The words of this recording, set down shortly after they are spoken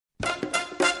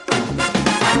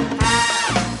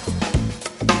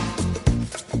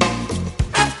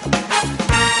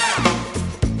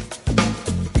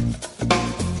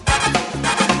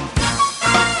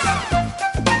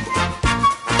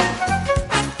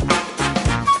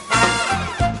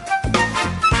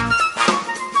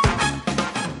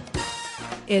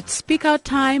It's Speak Out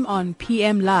time on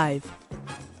PM Live.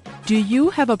 Do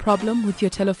you have a problem with your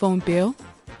telephone bill?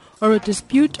 Or a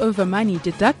dispute over money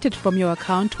deducted from your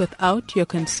account without your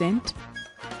consent?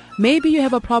 Maybe you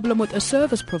have a problem with a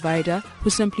service provider who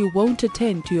simply won't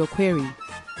attend to your query.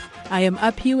 I am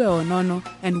Apiwe Onono,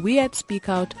 and we at Speak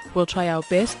Out will try our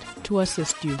best to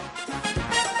assist you.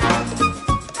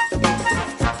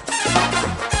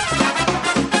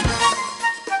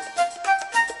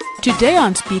 Today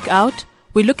on Speak Out,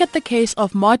 we look at the case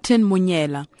of Martin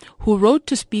Munyela, who wrote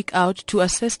to Speak Out to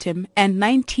assist him and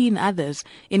 19 others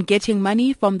in getting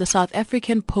money from the South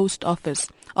African Post Office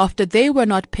after they were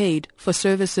not paid for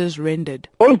services rendered.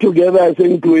 Altogether, I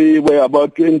think we were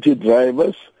about 20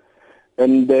 drivers,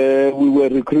 and we were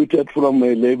recruited from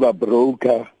a labor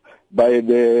broker by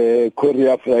the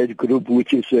Courier Freight Group,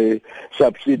 which is a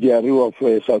subsidiary of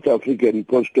South African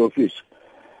Post Office,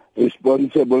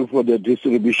 responsible for the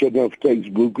distribution of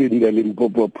textbooks in the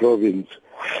Limpopo province.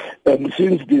 And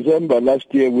since December last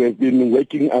year, we have been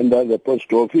working under the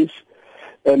post office,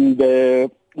 and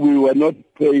we were not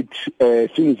paid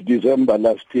since December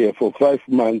last year. For 5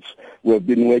 months, we have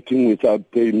been working without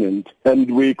payment.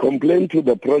 And we complained to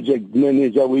the project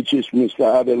manager, which is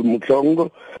Mr. Abel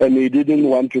Mutlongo, and he didn't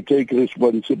want to take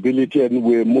responsibility, and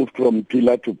we moved from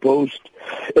pillar to post.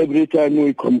 Every time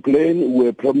we complain,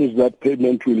 we promise that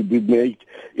payment will be made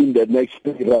in the next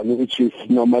pay run, which is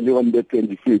normally on the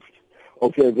 25th.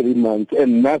 Of every month,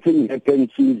 and nothing happened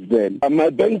since then.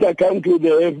 My bank account with the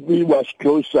FB was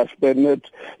closed, suspended,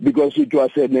 because it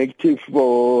was inactive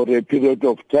for a period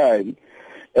of time,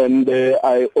 and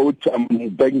I owed some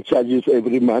bank charges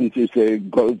every month. It's a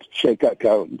gold check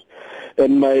account.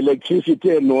 And my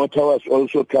electricity and water was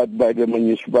also cut by the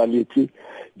municipality.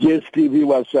 GSTV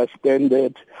was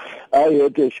suspended. I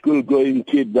had a school-going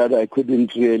kid that I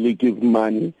couldn't really give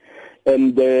money,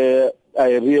 and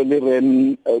I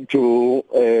really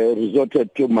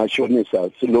resorted to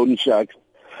Mashonisas, loan sharks,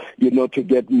 to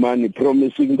get money,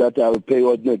 promising that I'll pay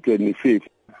on the 25th.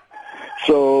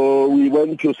 So we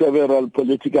went to several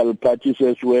political parties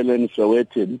as well in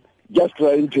Sowetan, just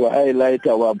trying to highlight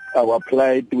our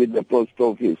plight with the post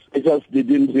office. It just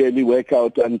didn't really work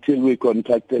out until we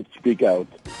contacted Speak Out.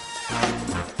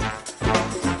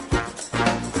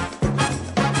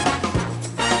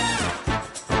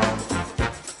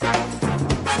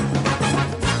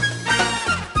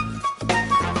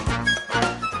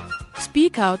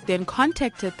 Speak Out then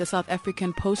contacted the South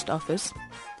African Post Office.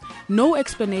 No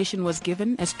explanation was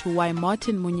given as to why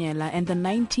Martin Munyela and the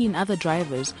 19 other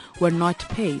drivers were not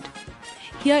paid.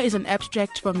 Here is an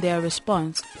abstract from their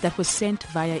response that was sent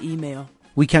via email.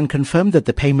 We can confirm that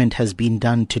the payment has been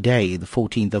done today, the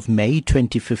 14th of May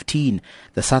 2015.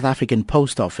 The South African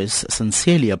Post Office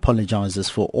sincerely apologizes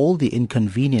for all the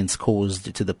inconvenience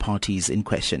caused to the parties in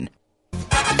question.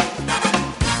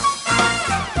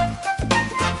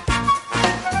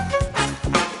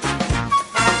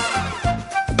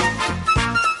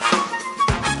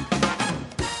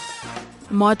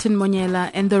 Martin Munyela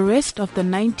and the rest of the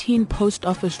 19 post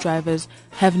office drivers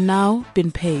have now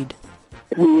been paid.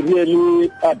 We really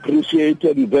appreciate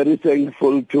and very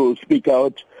thankful to Speak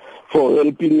Out for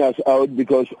helping us out,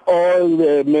 because all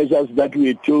the measures that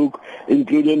we took,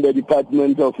 including the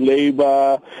Department of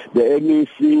Labor, the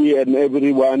MEC and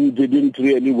everyone, didn't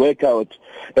really work out.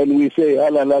 And we say,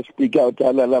 halala, Speak Out,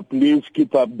 halala, please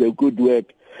keep up the good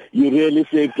work. You really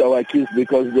saved our kids,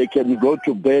 because they can go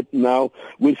to bed now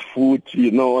with food,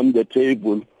 on the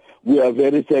table. We are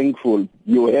very thankful.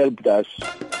 You helped us.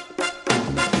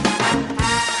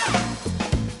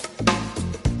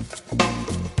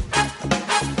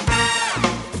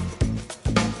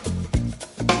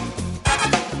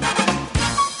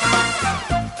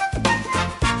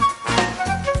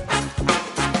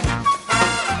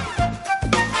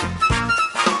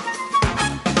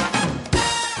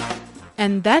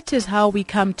 And that is how we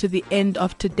come to the end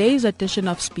of today's edition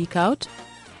of Speak Out.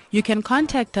 You can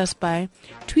contact us by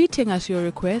tweeting us your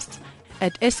requests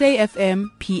at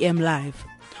SAFM PM Live,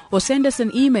 or send us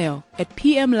an email at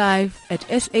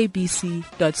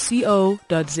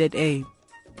pmlive@sabc.co.za.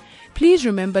 Please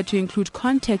remember to include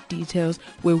contact details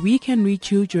where we can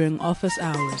reach you during office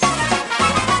hours.